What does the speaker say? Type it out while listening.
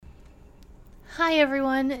Hi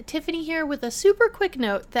everyone, Tiffany here with a super quick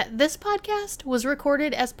note that this podcast was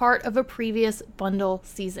recorded as part of a previous bundle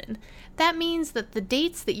season. That means that the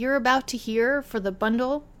dates that you're about to hear for the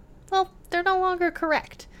bundle, well, they're no longer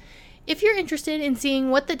correct. If you're interested in seeing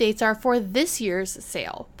what the dates are for this year's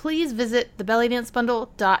sale, please visit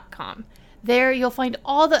thebellydancebundle.com. There you'll find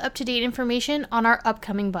all the up-to-date information on our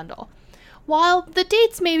upcoming bundle. While the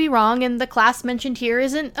dates may be wrong and the class mentioned here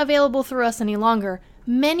isn't available through us any longer,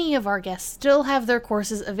 many of our guests still have their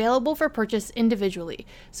courses available for purchase individually,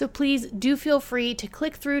 so please do feel free to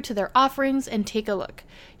click through to their offerings and take a look.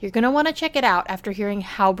 You're going to want to check it out after hearing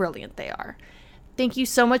how brilliant they are. Thank you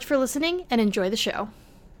so much for listening and enjoy the show.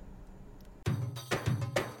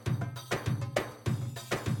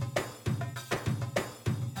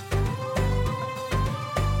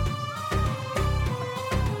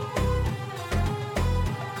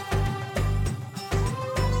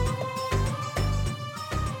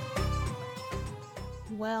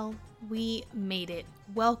 Well, we made it.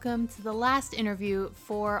 Welcome to the last interview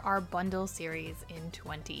for our bundle series in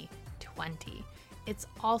 2020. It's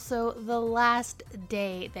also the last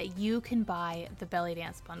day that you can buy the Belly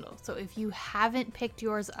Dance bundle. So if you haven't picked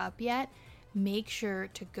yours up yet, make sure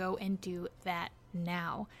to go and do that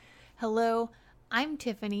now. Hello, I'm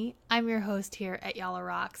Tiffany. I'm your host here at Yalla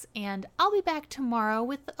Rocks, and I'll be back tomorrow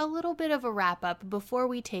with a little bit of a wrap up before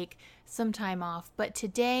we take some time off. But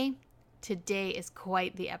today is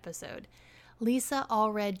quite the episode. Lisa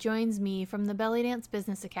Allred joins me from the Belly Dance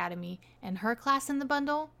Business Academy, and her class in the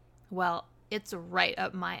bundle, well, it's right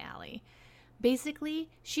up my alley. Basically,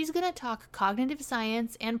 she's going to talk cognitive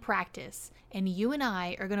science and practice, and you and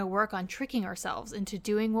I are going to work on tricking ourselves into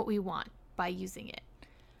doing what we want by using it.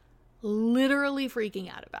 Literally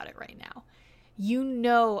freaking out about it right now. You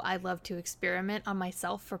know I love to experiment on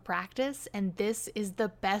myself for practice, and this is the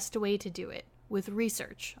best way to do it, with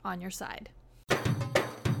research on your side.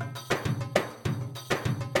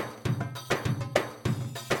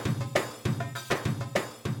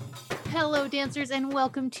 Hello, dancers, and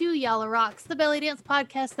welcome to Yalla Rocks, the belly dance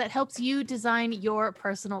podcast that helps you design your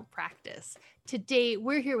personal practice. Today,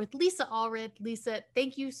 we're here with Lisa Allred. Lisa,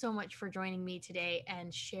 thank you so much for joining me today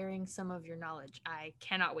and sharing some of your knowledge. I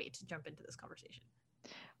cannot wait to jump into this conversation.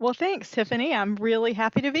 Well, thanks, Tiffany. I'm really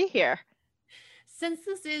happy to be here. Since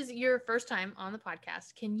this is your first time on the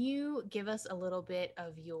podcast, can you give us a little bit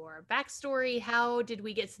of your backstory? How did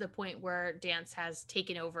we get to the point where dance has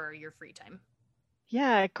taken over your free time?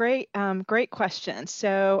 Yeah, great question.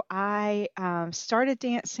 So I started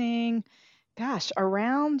dancing,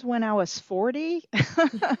 around when I was 40,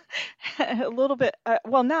 a little bit.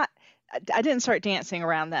 I didn't start dancing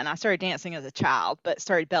around then. I started dancing as a child, but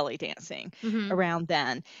started belly dancing around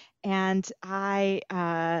then. And I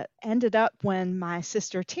ended up when my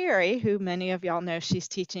sister Terry, who many of y'all know, she's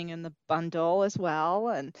teaching in the bundle as well,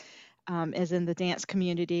 and is in the dance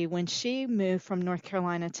community. When she moved from North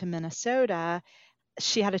Carolina to Minnesota,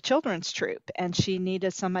 she had a children's troupe and she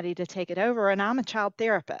needed somebody to take it over. And I'm a child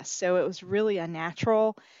therapist, so it was really a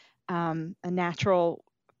natural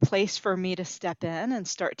place for me to step in and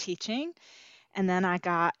start teaching. And then I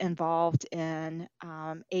got involved in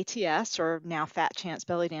ATS, or now Fat Chance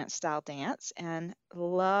Belly Dance style dance, and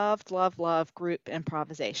loved group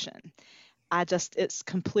improvisation. It's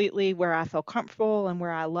completely where I feel comfortable and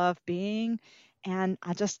where I love being. And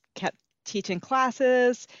I just kept teaching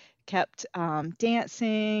classes, kept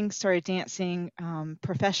dancing, started dancing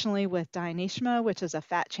professionally with Dianishma, which is a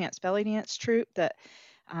Fat Chance belly dance troupe that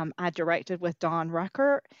I directed with Dawn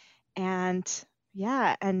Rucker. And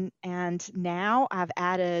yeah, and now I've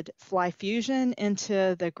added Fly Fusion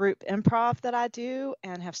into the group improv that I do,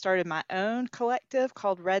 and have started my own collective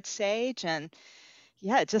called Red Sage. And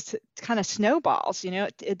yeah, it just kind of snowballs,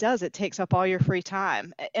 it does. It takes up all your free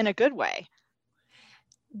time in a good way.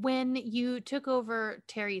 When you took over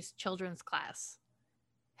Terry's children's class,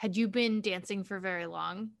 had you been dancing for very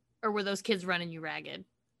long, or were those kids running you ragged?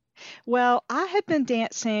 Well, I had been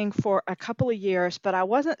dancing for a couple of years, but I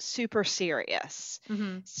wasn't super serious.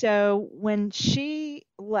 So when she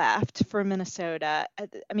left for Minnesota,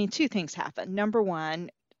 two things happened. Number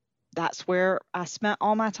one, that's where I spent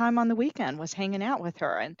all my time on the weekend, was hanging out with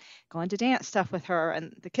her and going to dance stuff with her,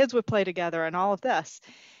 and the kids would play together and all of this.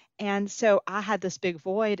 And so I had this big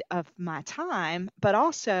void of my time, but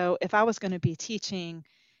also if I was going to be teaching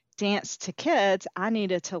dance to kids, I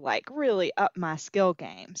needed to really up my skill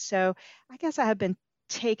game. So I guess I had been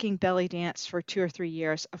taking belly dance for 2 or 3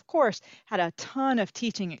 years. Of course, had a ton of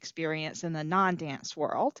teaching experience in the non-dance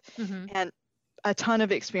world and a ton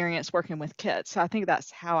of experience working with kids. So I think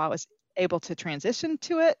that's how I was able to transition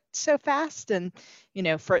to it so fast and,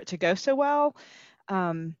 for it to go so well.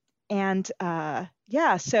 And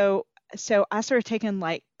yeah, so I started taking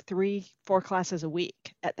like 3, 4 classes a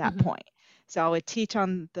week at that Hmm. point. So I would teach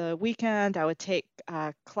on the weekend. I would take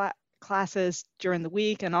classes during the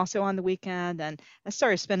week and also on the weekend. And I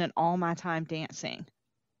started spending all my time dancing.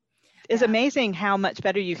 It's Yeah. amazing how much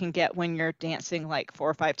better you can get when you're dancing like 4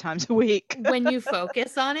 or 5 times a week. When you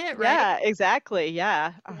focus on it, right? Yeah, exactly.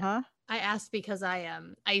 Yeah. Yeah. Uh-huh. I asked because I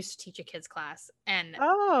used to teach a kids class, and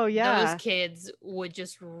Oh, those yeah. kids would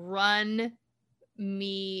just run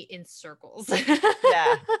me in circles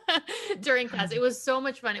Yeah. during class. It was so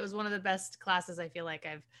much fun. It was one of the best classes I feel like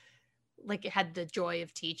I've like had the joy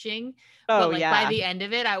of teaching. But Oh, like by yeah. the end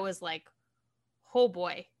of it, I was like, oh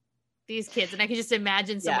boy, these kids. And I could just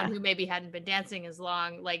imagine someone Yeah. who maybe hadn't been dancing as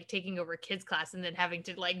long, like taking over kids class and then having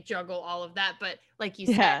to like juggle all of that. But like you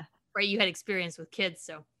said, Yeah. right, you had experience with kids,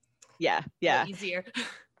 so Yeah. a little Yeah. easier.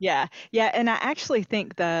 Yeah. Yeah. And I actually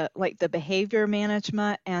think the behavior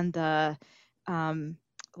management and the um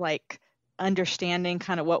like understanding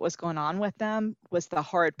kind of what was going on with them was the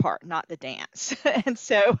hard part, not the dance. And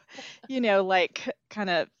so, like kind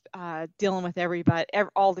of dealing with everybody,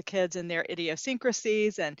 all the kids and their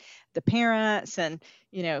idiosyncrasies and the parents and,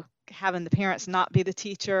 having the parents not be the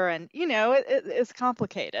teacher. And, it's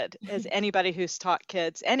complicated, as anybody who's taught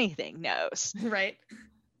kids anything knows. Right.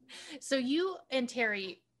 So you and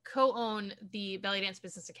Terry co-own the Belly Dance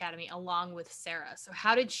Business Academy along with Sarah. So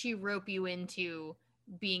how did she rope you into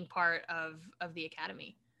being part of the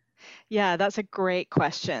academy? Yeah, that's a great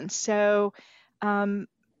question. Um,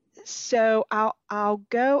 so I'll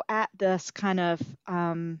go at this kind of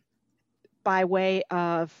by way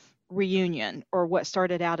of reunion, or what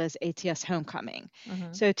started out as ATS Homecoming.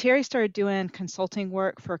 Mm-hmm. So Terry started doing consulting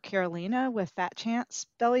work for Carolina with Fat Chance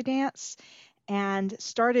Belly Dance, and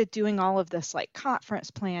started doing all of this like conference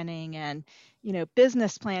planning and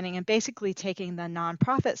business planning, and basically taking the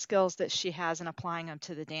nonprofit skills that she has and applying them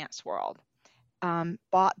to the dance world.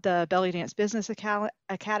 Bought the Belly Dance Business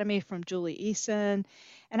Academy from Julie Eason,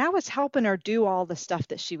 and I was helping her do all the stuff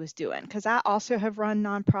that she was doing, because I also have run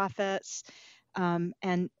nonprofits,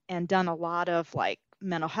 and done a lot of like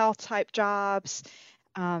mental health type jobs,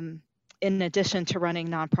 um, in addition to running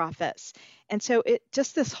nonprofits. And so it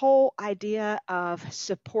just, this whole idea of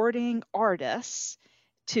supporting artists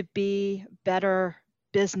to be better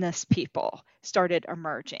business people started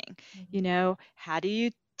emerging. Mm-hmm. How do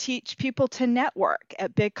you teach people to network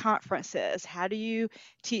at big conferences? How do you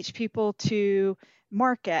teach people to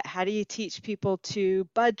market? How do you teach people to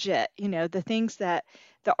budget? The things that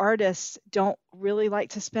the artists don't really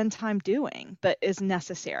like to spend time doing, but is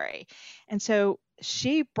necessary. And so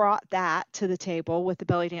she brought that to the table with the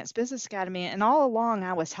Belly Dance Business Academy. And all along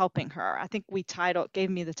I was helping her. I think gave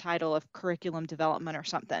me the title of curriculum development or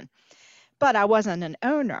something, but I wasn't an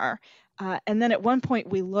owner. And then at one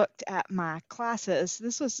point we looked at my classes.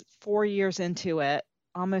 This was 4 years into it,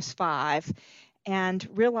 almost 5, and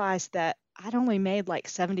realized that I'd only made like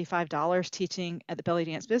 $75 teaching at the Belly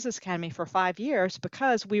Dance Business Academy for 5 years,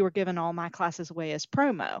 because we were giving all my classes away as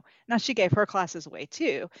promo. Now she gave her classes away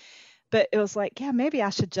too, but it was like, yeah, maybe I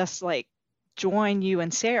should just like join you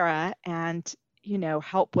and Sarah and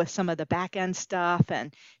help with some of the back end stuff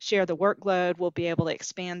and share the workload. We'll be able to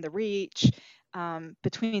expand the reach.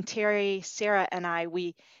 Between Terry, Sarah, and I,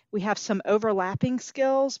 we have some overlapping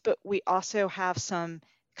skills, but we also have some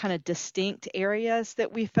kind of distinct areas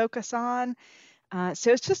that we focus on.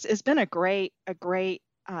 So it's been a great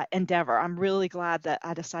endeavor. I'm really glad that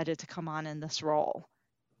I decided to come on in this role.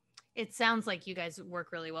 It sounds like you guys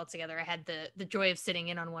work really well together. I had the joy of sitting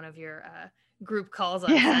in on one of your group calls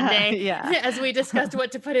on Yeah, Sunday yeah, as we discussed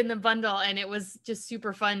what to put in the bundle, and it was just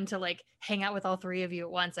super fun to like hang out with all three of you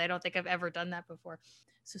at once. I don't think I've ever done that before.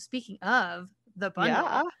 So speaking of the yeah.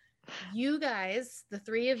 bundle, you guys, the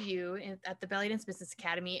three of you at the Belly Dance Business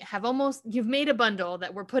Academy, you've made a bundle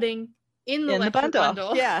that we're putting in the In the lecture bundle.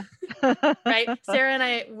 bundle. Yeah. Right? Sarah and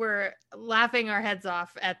I were laughing our heads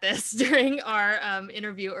off at this during our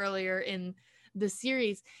interview earlier in the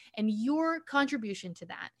series. And your contribution to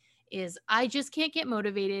that is I just can't get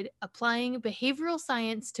motivated applying behavioral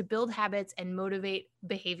science to build habits and motivate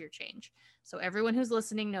behavior change. So everyone who's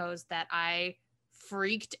listening knows that I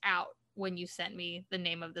freaked out when you sent me the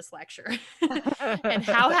name of this lecture and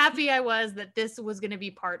how happy I was that this was going to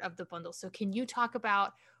be part of the bundle. So can you talk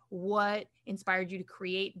about what inspired you to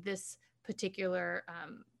create this particular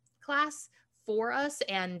class for us,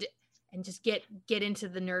 and just get into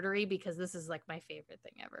the nerdery, because this is like my favorite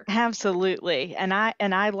thing ever. Absolutely. And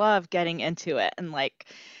I love getting into it. And like,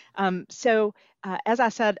 as I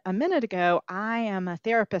said a minute ago, I am a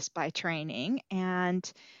therapist by training,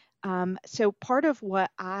 and So part of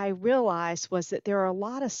what I realized was that there are a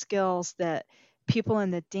lot of skills that people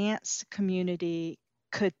in the dance community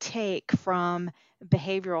could take from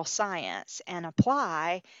behavioral science and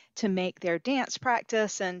apply to make their dance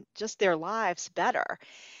practice and just their lives better.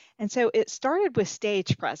 And so it started with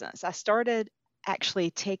stage presence. I started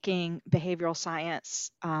actually taking behavioral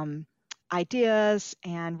science ideas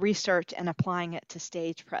and research and applying it to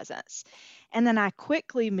stage presence. And then I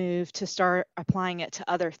quickly moved to start applying it to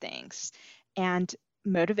other things. And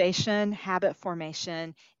motivation, habit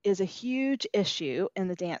formation is a huge issue in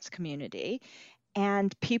the dance community.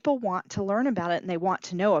 And people want to learn about it and they want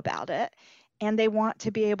to know about it. And they want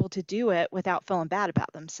to be able to do it without feeling bad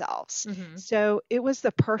about themselves. Mm-hmm. So it was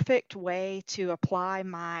the perfect way to apply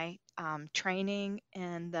my training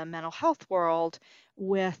in the mental health world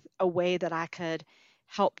with a way that I could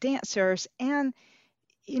help dancers. And,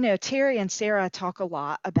 Terry and Sarah talk a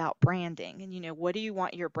lot about branding and, what do you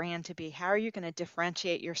want your brand to be? How are you going to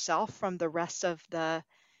differentiate yourself from the rest of the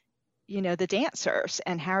dancers?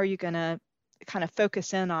 And how are you going to kind of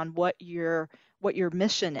focus in on what your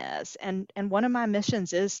mission is? And one of my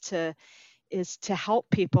missions is to help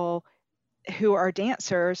people who are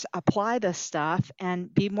dancers apply this stuff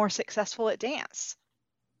and be more successful at dance.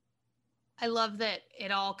 I love that it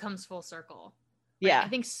all comes full circle, right? I Yeah.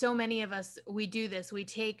 think so many of us, we do this. We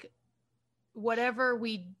take whatever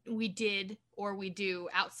we did or we do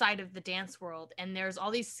outside of the dance world, and there's all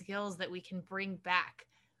these skills that we can bring back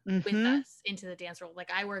with Mhm. us into the dance world. Like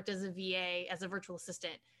I worked as a VA, as a virtual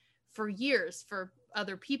assistant for years for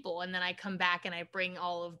other people, and then I come back and I bring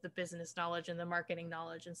all of the business knowledge and the marketing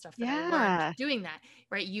knowledge and stuff that I learned Yeah. doing that,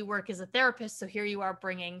 right? You work as a therapist, so here you are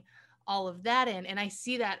bringing all of that in, and I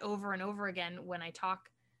see that over and over again when I talk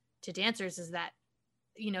to dancers, is that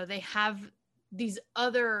they have these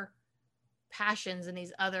other passions and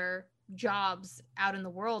these other jobs out in the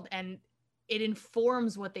world, and it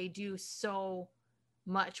informs what they do so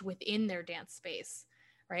much within their dance space,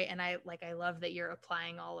 right? And I love that you're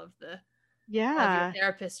applying all of your Yeah.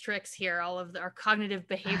 therapist tricks here, all of our cognitive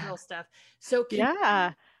behavioral stuff. So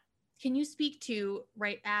Yeah. can you speak to,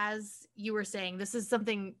 right, as you were saying, this is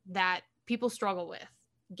something that people struggle with,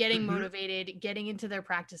 getting Mhm. motivated, getting into their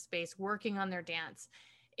practice space, working on their dance.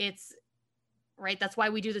 It's right, that's why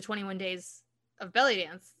we do the 21 days of belly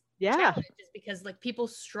dance Yeah. challenge, is because like people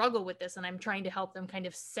struggle with this, and I'm trying to help them kind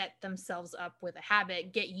of set themselves up with a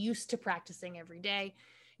habit, get used to practicing every day,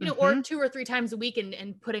 or Mhm. 2 or 3 times a week,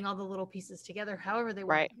 and putting all the little pieces together however they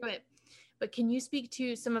want Right. to do it. But can you speak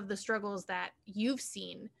to some of the struggles that you've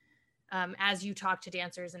seen, as you talk to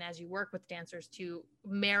dancers and as you work with dancers, to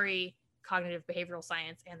marry cognitive behavioral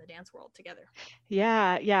science and the dance world together?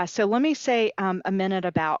 Yeah. Yeah. So let me say a minute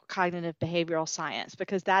about cognitive behavioral science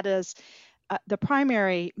because that is the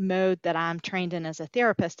primary mode that I'm trained in as a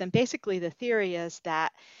therapist. And basically, the theory is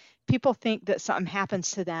that people think that something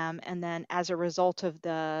happens to them, and then as a result of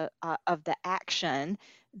the action,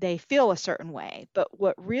 they feel a certain way. But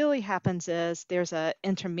what really happens is there's a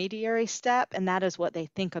intermediary step, and that is what they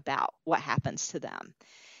think about what happens to them.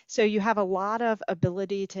 So you have a lot of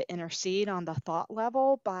ability to intercede on the thought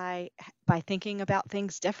level by thinking about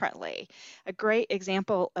things differently. A great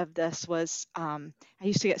example of this was I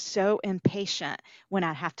used to get so impatient when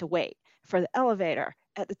I'd have to wait for the elevator,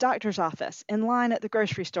 at the doctor's office, in line at the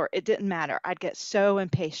grocery store. It didn't matter. I'd get so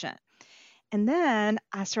impatient. And then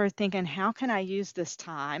I started thinking, how can I use this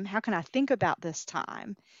time? How can I think about this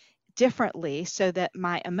time differently so that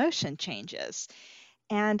my emotion changes?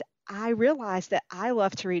 And I realized that I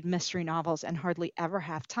love to read mystery novels and hardly ever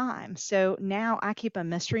have time. So now I keep a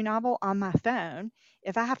mystery novel on my phone.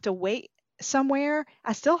 If I have to wait somewhere,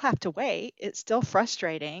 I still have to wait. It's still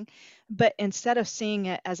frustrating. But instead of seeing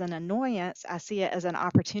it as an annoyance, I see it as an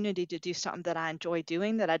opportunity to do something that I enjoy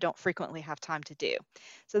doing that I don't frequently have time to do.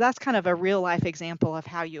 So that's kind of a real life example of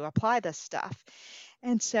how you apply this stuff.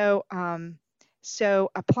 And so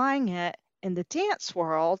applying it in the dance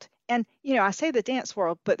world, and I say the dance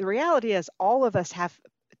world, but the reality is all of us have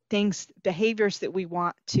behaviors that we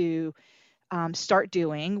want to start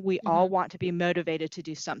doing. We all Mm-hmm. want to be motivated to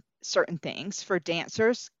do some certain things. For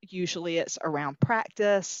dancers, usually it's around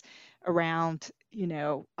practice, around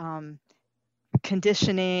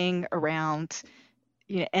conditioning, around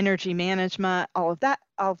energy management, all of that,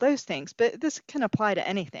 all of those things. But this can apply to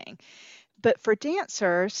anything. But for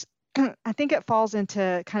dancers, I think it falls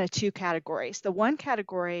into kind of two categories. The one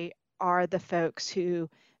category are the folks who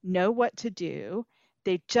know what to do.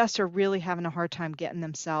 They just are really having a hard time getting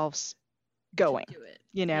themselves To going. do it.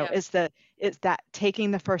 You know, Yep. it's that taking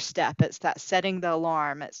the first step. It's that setting the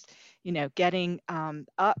alarm. It's getting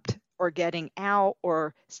up or getting out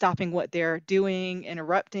or stopping what they're doing,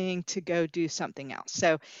 interrupting to go do something else.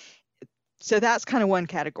 So that's kind of one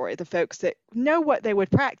category, the folks that know what they would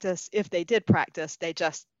practice if they did practice, they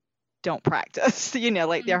just don't practice,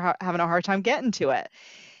 like Mhm. they're having a hard time getting to it.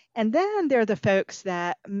 And then there are the folks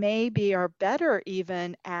that maybe are better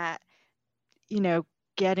even at, you know,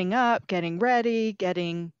 getting up, getting ready,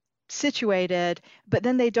 getting situated, but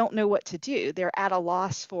then they don't know what to do. They're at a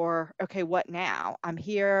loss for, okay, what now? I'm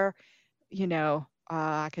here,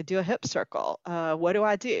 I could do a hip circle. What do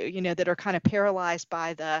I do? That are kind of paralyzed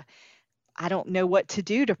by the, I don't know what to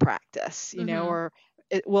do to practice, Mhm. or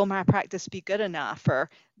will my practice be good enough, or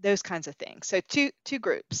those kinds of things. So two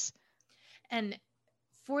groups. And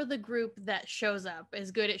for the group that shows up,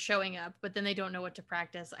 is good at showing up, but then they don't know what to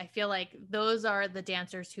practice, I feel like those are the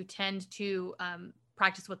dancers who tend to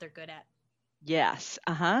practice what they're good at. Yes.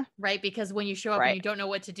 Uh-huh. Right? Because when you show up and Right. you don't know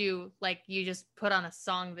what to do, like you just put on a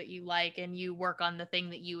song that you like and you work on the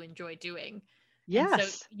thing that you enjoy doing. And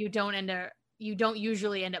so Yes. you don't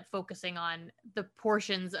usually end up focusing on the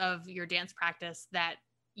portions of your dance practice that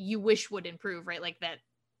you wish would improve, right? Like that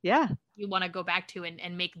Yeah. you want to go back to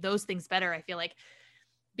and make those things better. I feel like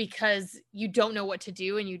because you don't know what to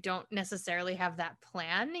do and you don't necessarily have that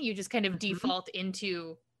plan, you just kind of Mhm. default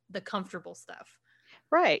into the comfortable stuff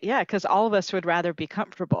Right. Yeah, because all of us would rather be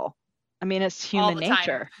comfortable. I mean, it's all human the time.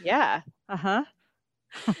 nature. Yeah. Uh-huh.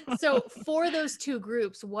 So for those two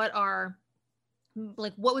groups, what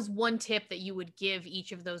was one tip that you would give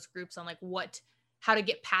each of those groups on how to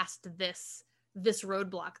get past this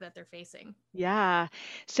roadblock that they're facing? Yeah.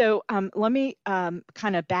 So let me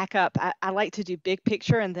kind of back up. I like to do big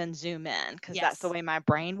picture and then zoom in because that's the Yes. way my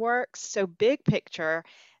brain works. So big picture,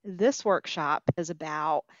 this workshop is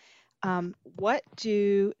about what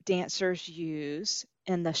do dancers use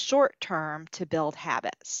in the short term to build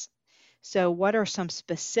habits? So, what are some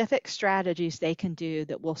specific strategies they can do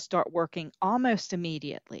that will start working almost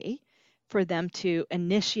immediately for them to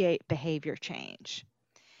initiate behavior change?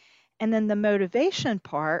 And then the motivation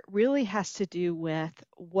part really has to do with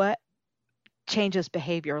what changes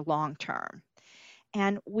behavior long term.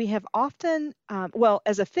 And we have often,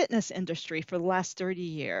 as a fitness industry for the last 30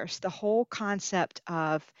 years, the whole concept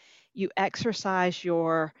of you exercise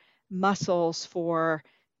your muscles for,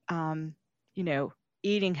 um, you know,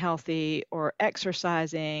 eating healthy or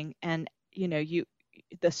exercising, and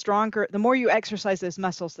the more you exercise those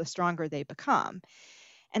muscles, the stronger they become.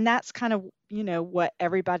 And that's kind of what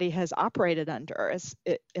everybody has operated under is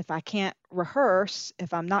if I can't rehearse,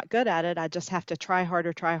 if I'm not good at it, I just have to try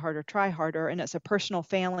harder, try harder, try harder, and it's a personal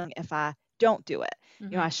failing if I don't do it.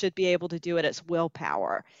 I Mm-hmm. should be able to do it. It's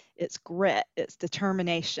willpower, it's grit, it's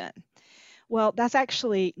determination. Well, that's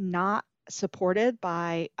actually not supported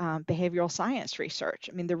by behavioral science research.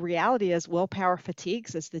 I mean, the reality is willpower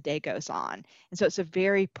fatigues as the day goes on, and so it's a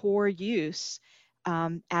very poor use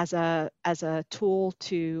as a tool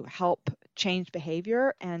to help change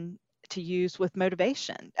behavior and to use with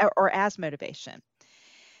motivation or as motivation.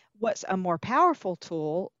 What's a more powerful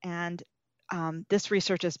tool, and this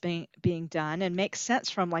research is being done and makes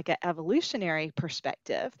sense from like an evolutionary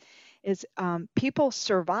perspective, is people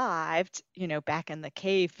survived, back in the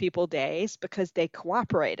cave people days because they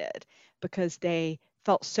cooperated, because they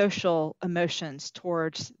felt social emotions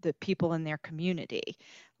towards the people in their community,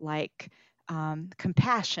 like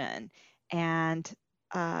compassion and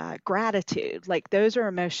gratitude. Like those are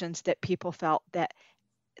emotions that people felt that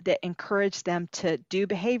encouraged them to do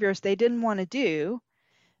behaviors they didn't want to do,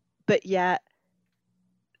 but yet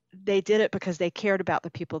they did it because they cared about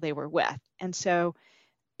the people they were with. And so,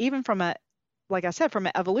 even like I said, from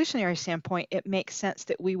an evolutionary standpoint, it makes sense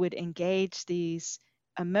that we would engage these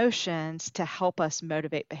emotions to help us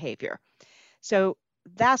motivate behavior. So,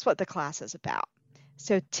 that's what the class is about.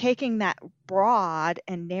 So, taking that broad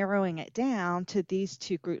and narrowing it down to these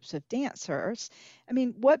two groups of dancers, I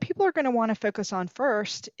mean, what people are going to want to focus on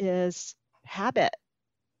first is habit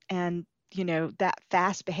and that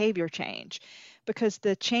fast behavior change, because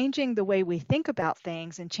the changing the way we think about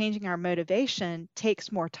things and changing our motivation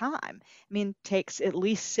takes more time. I mean, takes at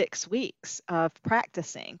least 6 weeks of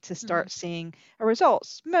practicing to Mm-hmm. start seeing a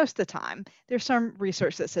results. Most of the time there's some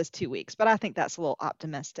research that says 2 weeks, but I think that's a little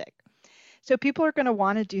optimistic. So people are going to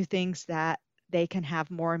want to do things that they can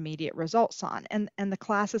have more immediate results on, and the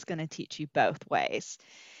class is going to teach you both ways.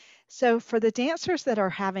 So, for the dancers that are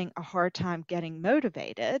having a hard time getting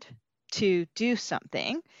motivated to do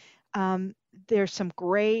something, um, there's some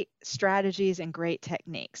great strategies and great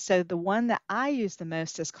techniques. So, the one that I use the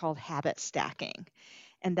most is called habit stacking.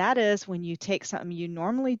 And that is when you take something you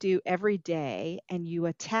normally do every day and you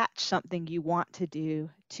attach something you want to do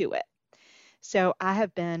to it. So I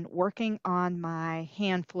have been working on my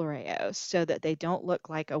hand floreos so that they don't look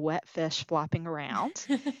like a wet fish flopping around.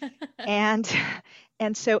 And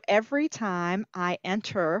and so every time I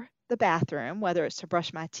enter the bathroom, whether it's to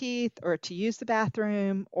brush my teeth or to use the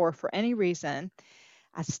bathroom or for any reason,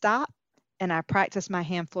 I stop and I practice my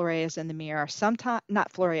hand floreos in the mirror. Sometimes,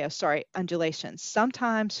 not floreos, sorry, undulations.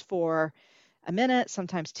 Sometimes for a minute,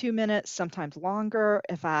 sometimes 2 minutes, sometimes longer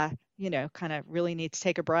if I, kind of really need to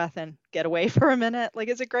take a breath and get away for a minute. Like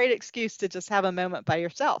it's a great excuse to just have a moment by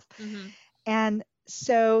yourself. Hmm. And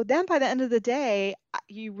so then by the end of the day,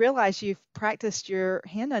 you realize you've practiced your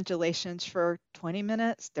hand undulations for 20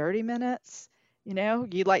 minutes, 30 minutes.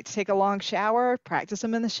 You'd like to take a long shower, practice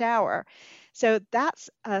them in the shower. So that's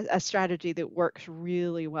a strategy that works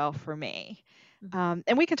really well for me. Hmm.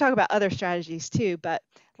 And we can talk about other strategies too, but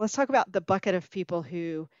let's talk about the bucket of people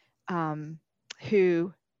who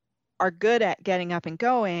are good at getting up and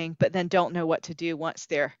going, but then don't know what to do once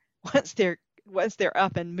they're once they're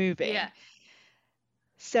up and moving. Yeah.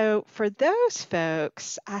 So for those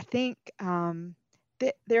folks, I think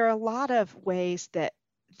there are a lot of ways that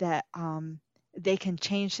they can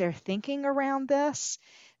change their thinking around this,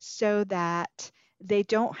 so that they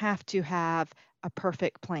don't have to have a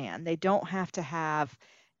perfect plan. They don't have to have,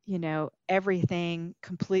 everything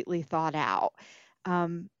completely thought out.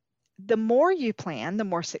 Um, the more you plan, the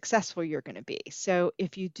more successful you're going to be. So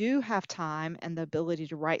if you do have time and the ability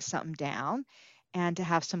to write something down and to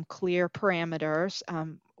have some clear parameters,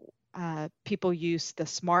 people use the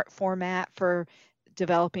SMART format for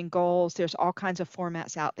developing goals. There's all kinds of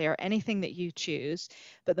formats out there, anything that you choose.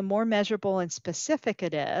 But the more measurable and specific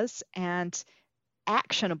it is, and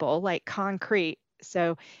actionable, like concrete.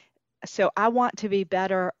 So I want to be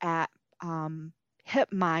better at hip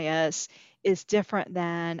Mayas is different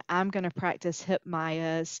than I'm going to practice hip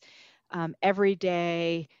Mayas every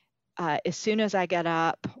day as soon as I get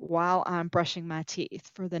up while I'm brushing my teeth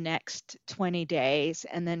for the next 20 days,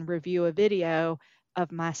 and then review a video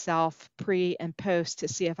of myself pre and post to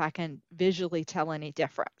see if I can visually tell any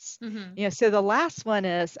difference. Hmm. So the last one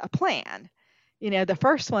is a plan. The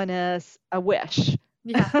first one is a wish.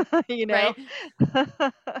 Yeah. you know Right.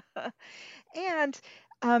 and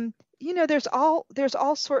there's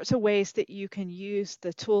all sorts of ways that you can use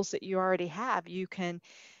the tools that you already have. You can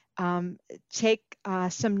um, take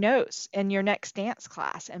some notes in your next dance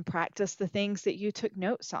class and practice the things that you took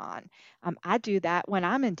notes on. I do that when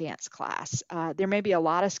I'm in dance class. There may be a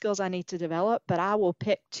lot of skills I need to develop, but I will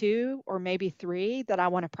pick 2 or maybe 3 that I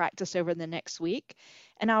want to practice over the next week,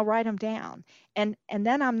 and I'll write them down. And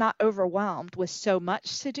then I'm not overwhelmed with so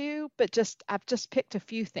much to do, but I've just picked a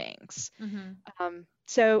few things. Hmm.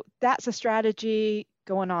 So that's a strategy.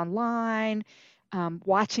 Going online,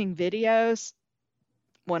 watching videos,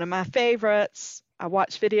 one of my favorites. I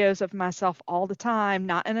watch videos of myself all the time,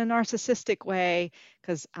 not in a narcissistic way,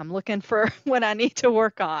 because I'm looking for what I need to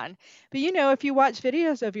work on. But if you watch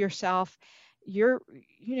videos of yourself, you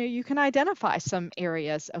can identify some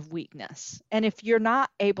areas of weakness. And if you're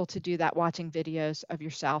not able to do that watching videos of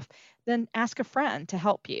yourself, then ask a friend to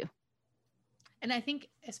help you. And I think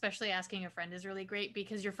especially asking a friend is really great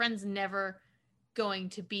because your friend's never going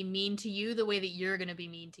to be mean to you the way that you're going to be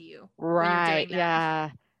mean to you when you're Right. doing that.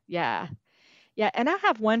 Yeah. Yeah. Yeah, and I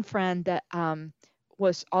have one friend that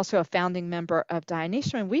was also a founding member of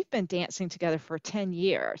Dionysia, and we've been dancing together for 10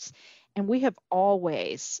 years. And we have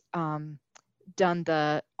always done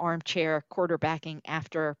the armchair quarterbacking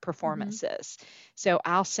after Hmm. performances. So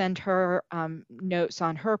I'll send her notes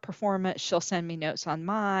on her performance. She'll send me notes on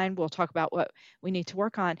mine. We'll talk about what we need to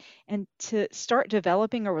work on. And to start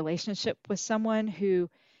developing a relationship with someone who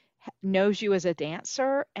knows you as a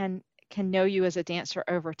dancer and can know you as a dancer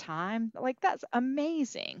over time, like that's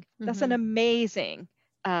amazing. That's an Hmm. amazing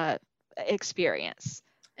uh, experience.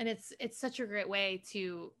 And it's such a great way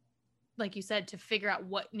to, like you said, to figure out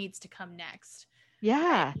what needs to come next, right?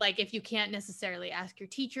 Yeah, Like if you can't necessarily ask your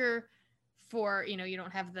teacher for, you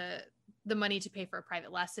don't have the money to pay for a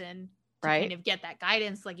private lesson to kind right. of get that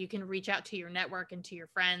guidance, like you can reach out to your network and to your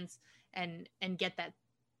friends and get that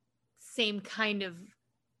same kind of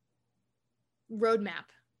roadmap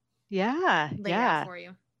Yeah, laid out yeah, for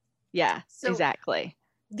you. yeah, So exactly.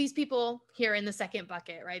 these people here in the second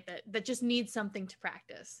bucket, right, that just need something to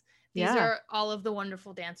practice. These Yeah, are all of the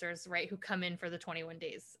wonderful dancers, right, who come in for the 21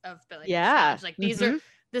 days of Belly Dance yeah. Challenge. Like Hmm.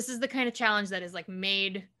 this is the kind of challenge that is like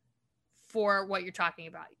made for what you're talking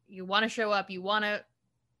about. You want to show up, you want to,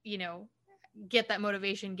 you know, get that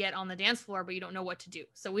motivation, get on the dance floor, but you don't know what to do.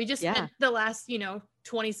 So we just Yeah. spent the last,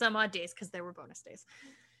 20 some odd days, because there were bonus days,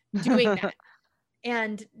 doing that.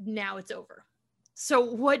 And now it's over. So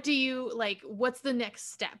what do you like, what's the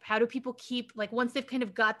next step? How do people keep, like, once they've kind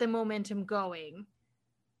of got the momentum going,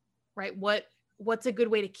 right? What's a good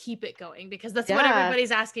way to keep it going? Because that's what Yeah.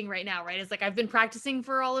 everybody's asking right now, right? It's like, I've been practicing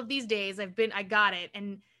for all of these days. I got it.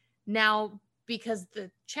 And now, because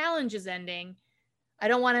the challenge is ending, I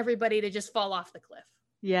don't want everybody to just fall off the cliff.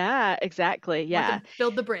 Yeah, exactly. I want Yeah. them to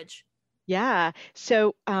build the bridge. Yeah.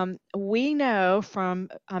 So we know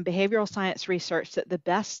from behavioral science research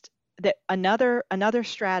that another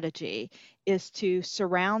strategy is to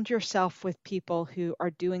surround yourself with people who are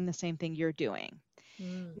doing the same thing you're doing.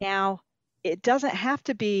 Mm. Now, it doesn't have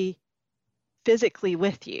to be physically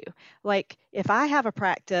with you. Like if I have a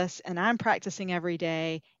practice and I'm practicing every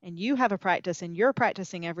day and you have a practice and you're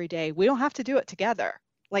practicing every day, we don't have to do it together.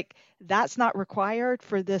 Like that's not required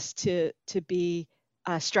for this to be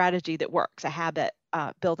a strategy that works, a habit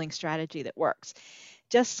building strategy that works.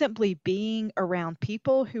 Just simply being around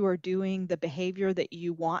people who are doing the behavior that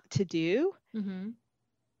you want to do Mm-hmm.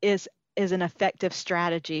 is an effective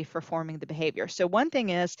strategy for forming the behavior. So one thing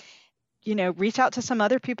is, reach out to some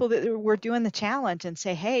other people that were doing the challenge and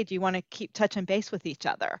say, hey, do you want to keep touching base with each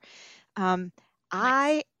other? Um, Nice.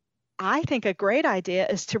 I I think a great idea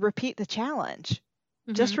is to repeat the challenge.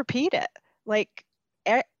 Mm-hmm. Just repeat it. Like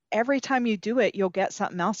e- every time you do it, you'll get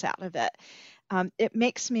something else out of it. It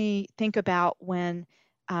makes me think about when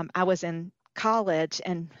I was in college,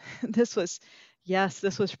 and this was, yes,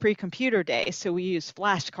 this was pre-computer days, so we used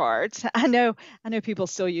flashcards. I know people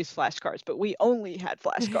still use flashcards, but we only had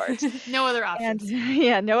flashcards, No other and options.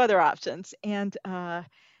 yeah, no other options.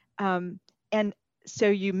 Um, and so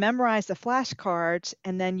you memorize the flashcards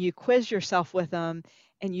and then you quiz yourself with them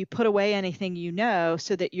and you put away anything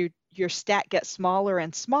so that your stat gets smaller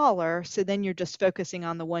and smaller. So then you're just focusing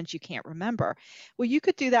on the ones you can't remember. Well, you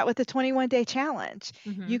could do that with the 21-day challenge.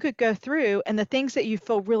 Mm-hmm. You could go through and the things that you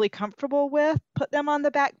feel really comfortable with, put them on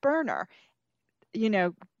the back burner. You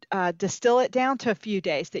know, distill it down to a few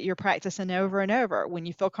days that you're practicing over and over. When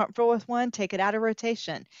you feel comfortable with one, take it out of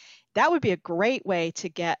rotation. That would be a great way to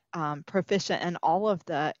get proficient in all of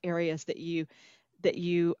the areas that you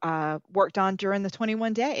worked on during the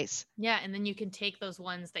 21 days. Yeah, and then you can take those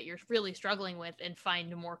ones that you're really struggling with and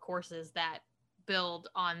find more courses that build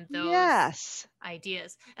on those Yes.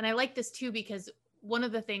 ideas. And I like this too because one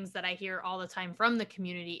of the things that I hear all the time from the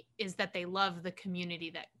community is that they love the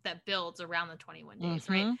community that builds around the 21 days,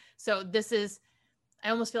 right? Mm-hmm. So this is,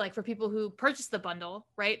 I almost feel like for people who purchase the bundle,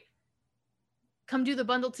 right? Come do the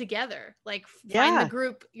bundle together. Like find the Yeah.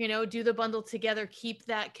 group, do the bundle together, keep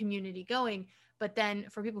that community going. But then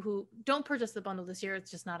for people who don't purchase the bundle this year,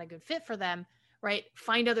 it's just not a good fit for them, right?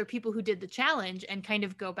 Find other people who did the challenge and kind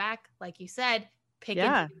of go back, like you said, pick into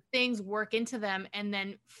Yeah. things, work into them, and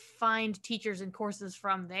then find teachers and courses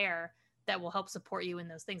from there that will help support you in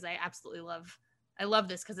those things. I love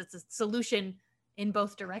this because it's a solution in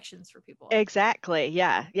both directions for people. Exactly.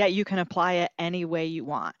 Yeah. Yeah. You can apply it any way you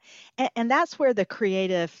want. And that's where the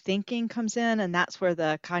creative thinking comes in. And that's where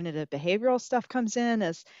the cognitive behavioral stuff comes in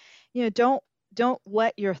is, don't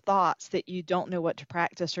let your thoughts that you don't know what to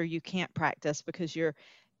practice or you can't practice because you're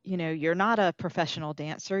not a professional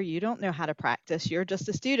dancer. You don't know how to practice. You're just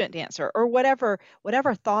a student dancer or whatever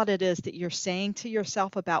thought it is that you're saying to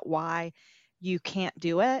yourself about why you can't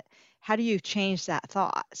do it. How do you change that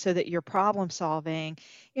thought so that you're problem solving?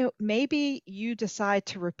 Maybe you decide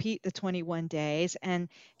to repeat the 21 days and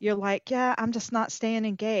you're like, yeah, I'm just not staying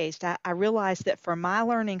engaged. I realize that for my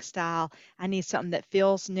learning style, I need something that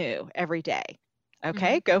feels new every day. Mm-hmm.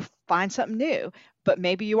 Okay, go find something new. But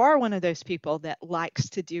maybe you are one of those people that likes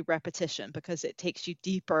to do repetition because it takes you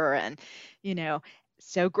deeper and, you know,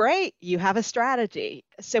 so great, you have a strategy.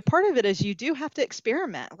 So part of it is you do have to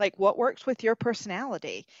experiment, like what works with your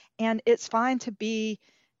personality. And it's fine to be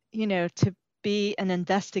an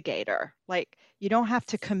investigator. Like you don't have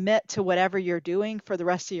to commit to whatever you're doing for the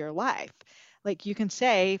rest of your life. Like you can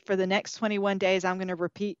say for the next 21 days, I'm going to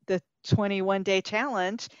repeat the 21-day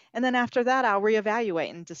challenge. And then after that, I'll reevaluate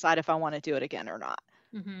and decide if I want to do it again or not.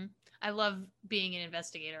 Mm-hmm. I love being an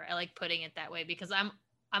investigator. I like putting it that way because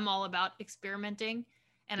I'm all about experimenting,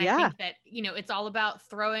 and I Yeah, think that it's all about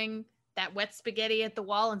throwing that wet spaghetti at the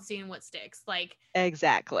wall and seeing what sticks. Like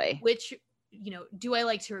exactly. which do I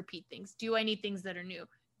like to repeat things? Do I need things that are new?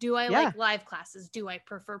 Do I Yeah. like live classes? Do I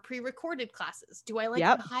prefer pre-recorded classes? Do I like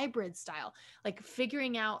Yep. the hybrid style? Like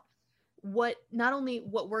figuring out what not only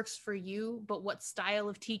what works for you, but what style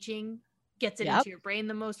of teaching gets it Yep. into your brain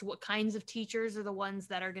the most, what kinds of teachers are the ones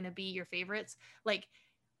that are going to be your favorites. Like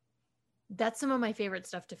that's some of my favorite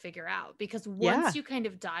stuff to figure out because once Yeah. you kind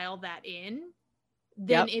of dial that in,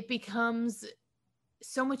 then Yep. it becomes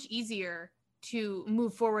so much easier to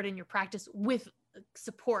move forward in your practice with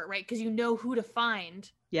support, right? Because you know who to find,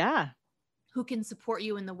 Yeah. who can support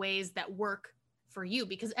you in the ways that work for you,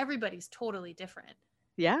 because everybody's totally different.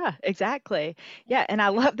 Yeah, exactly. Yeah, and I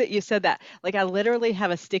love that you said that. Like I literally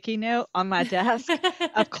have a sticky note on my desk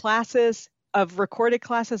of classes, of recorded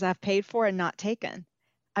classes I've paid for and not taken.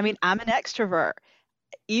 I mean, I'm an extrovert.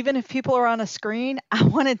 Even if people are on a screen, I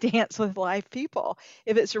want to dance with live people.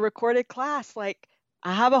 If it's a recorded class, like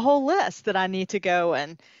I have a whole list that I need to go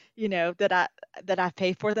and, that I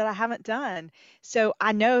pay for that I haven't done. So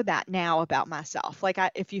I know that now about myself. Like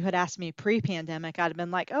if you had asked me pre-pandemic, I'd have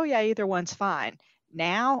been like, oh yeah, either one's fine.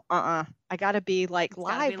 Now, I got to be like It's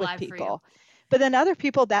gotta be live with live for you. people. But then other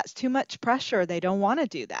people, that's too much pressure. They don't want to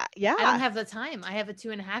do that. Yeah. I don't have the time. I have a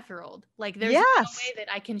 2.5-year-old. Like there's no way that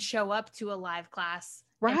I can show up to a live class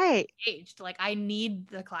and be Right. engaged. Like I need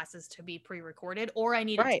the classes to be pre-recorded, or I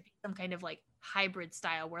need it to Right. be some kind of like hybrid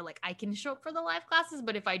style where like I can show up for the live classes,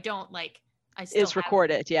 but if I don't, like I still It's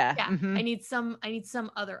recorded. Yeah. yeah, Mhm. I need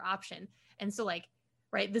some other option. And so like,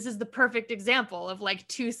 right, this is the perfect example of like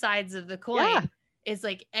two sides of the coin. Yeah. Is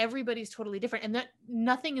like everybody's totally different, and that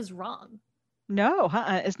nothing is wrong. No,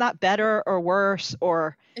 it's not better or worse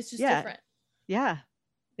or It's just yeah, different. yeah,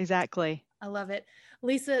 exactly. I love it.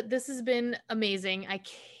 Lisa, this has been amazing. I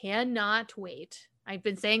cannot wait. I've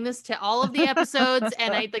been saying this to all of the episodes,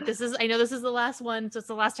 and I know this is the last one, so it's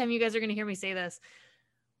the last time you guys are going to hear me say this,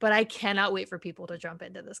 but I cannot wait for people to jump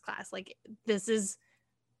into this class. Like this is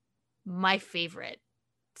my favorite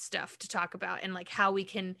stuff to talk about, and like how we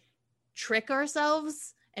can trick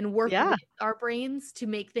ourselves and work Yeah. with our brains to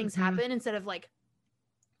make things Mhm. happen instead of like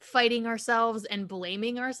fighting ourselves and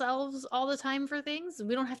blaming ourselves all the time for things.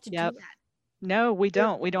 We don't have to do Yep. that. No, we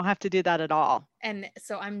don't. We don't have to do that at all. And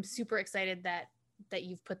so I'm super excited that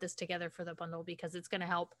you've put this together for the bundle, because it's going to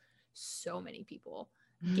help so many people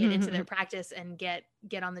get into their practice and get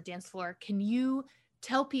on the dance floor. Can you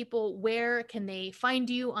tell people where can they find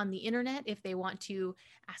you on the internet if they want to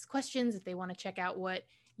ask questions, if they want to check out what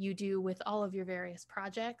you do with all of your various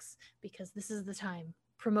projects, because this is the time.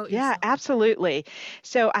 Promote yourself. Yeah, absolutely.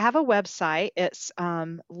 So I have a website. It's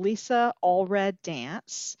Lisa Allred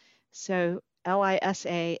Dance. So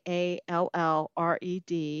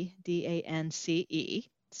LisaAllreddDance.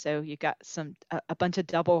 So you got a bunch of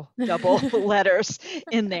double letters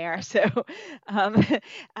in there. So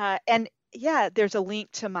and yeah, there's a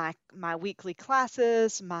link to my weekly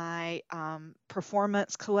classes, my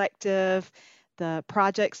performance collective, the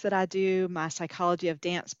projects that I do, my Psychology of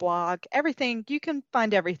Dance blog, everything. You can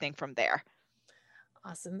find everything from there.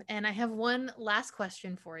 Awesome. And I have one last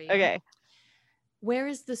question for you. Okay. Where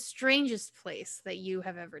is the strangest place that you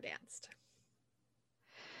have ever danced?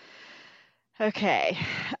 Okay.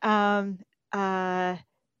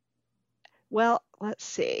 Well, let's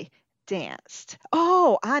see. Danced.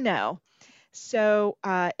 Oh, I know. So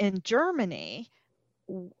in Germany,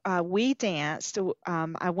 we danced.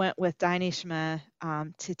 I went with Dynishma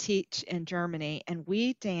to teach in Germany, and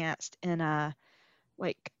we danced in a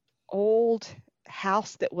like old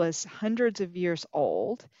house that was hundreds of years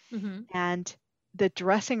old, and the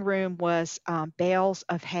dressing room was bales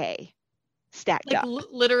of hay stacked up.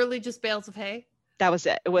 Literally just bales of hay. That was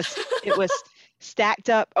it. It was stacked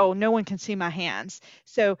up. Oh, no one can see my hands.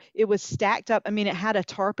 So it was stacked up. I mean, it had a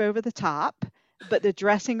tarp over the top, but the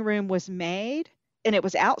dressing room was made, and it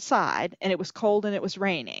was outside, and it was cold, and it was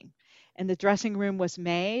raining, and the dressing room was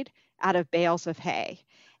made out of bales of hay.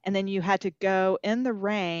 And then you had to go in the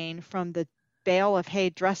rain from the bale of hay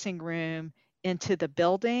dressing room into the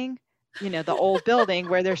building, the old building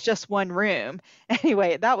where there's just one room.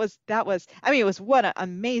 Anyway, that was, I mean, it was what an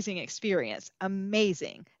amazing experience.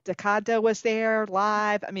 Amazing. Dakota was there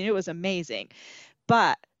live. I mean, it was amazing.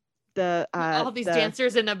 But all these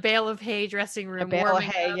dancers in a bale of hay dressing room. A bale of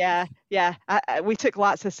hay, up. Yeah. We took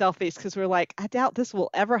lots of selfies because we're like, I doubt this will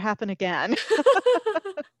ever happen again.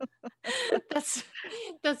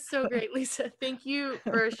 That's so great, Lisa. Thank you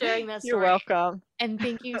for sharing that story. You're welcome. And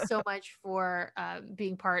thank you so much for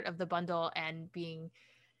being part of the bundle and being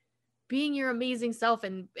your amazing self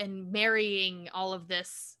and marrying all of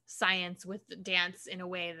this science with dance in a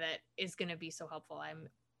way that is going to be so helpful.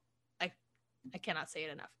 I cannot say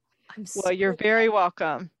it enough. Well, you're very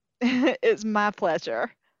welcome. It's my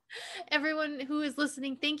pleasure. Everyone who is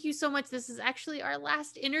listening, thank you so much. This is actually our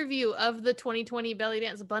last interview of the 2020 Belly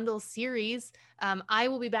Dance Bundle series. I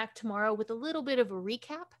will be back tomorrow with a little bit of a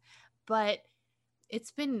recap, but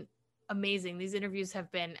it's been amazing. These interviews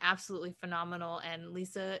have been absolutely phenomenal. And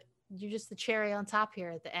Lisa, you're just the cherry on top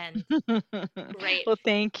here at the end. Great. Well,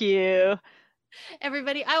 thank you.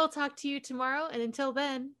 Everybody, I will talk to you tomorrow. And until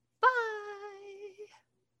then, bye.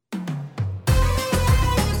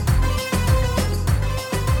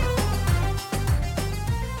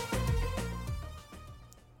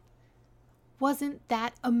 Wasn't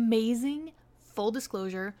that amazing? Full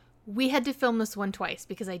disclosure, we had to film this one twice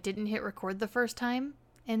because I didn't hit record the first time.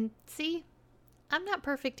 And see, I'm not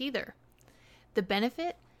perfect either. The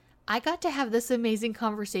benefit? I got to have this amazing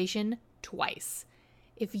conversation twice.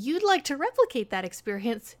 If you'd like to replicate that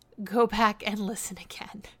experience, go back and listen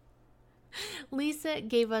again. Lisa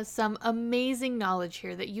gave us some amazing knowledge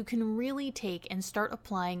here that you can really take and start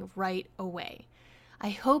applying right away. I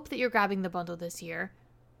hope that you're grabbing the bundle this year.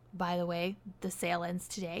 By the way, the sale ends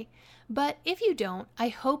today. But if you don't, I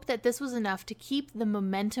hope that this was enough to keep the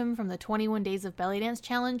momentum from the 21 Days of Belly Dance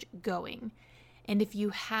Challenge going. And if you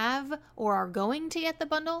have or are going to get the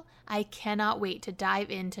bundle, I cannot wait to dive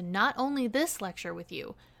into not only this lecture with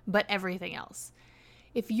you, but everything else.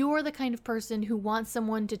 If you're the kind of person who wants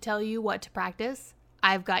someone to tell you what to practice,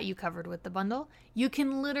 I've got you covered with the bundle. You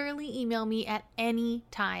can literally email me at any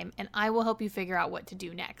time and I will help you figure out what to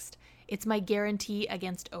do next. It's my guarantee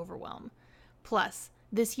against overwhelm. Plus,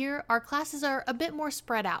 this year, our classes are a bit more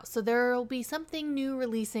spread out, so there will be something new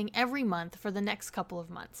releasing every month for the next couple of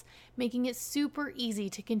months, making it super easy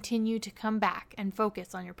to continue to come back and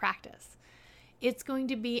focus on your practice. It's going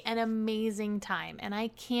to be an amazing time, and I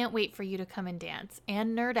can't wait for you to come and dance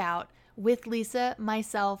and nerd out with Lisa,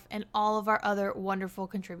 myself, and all of our other wonderful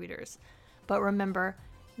contributors. But remember,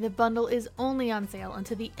 the bundle is only on sale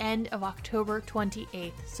until the end of October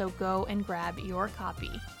 28th, so go and grab your copy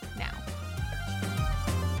now.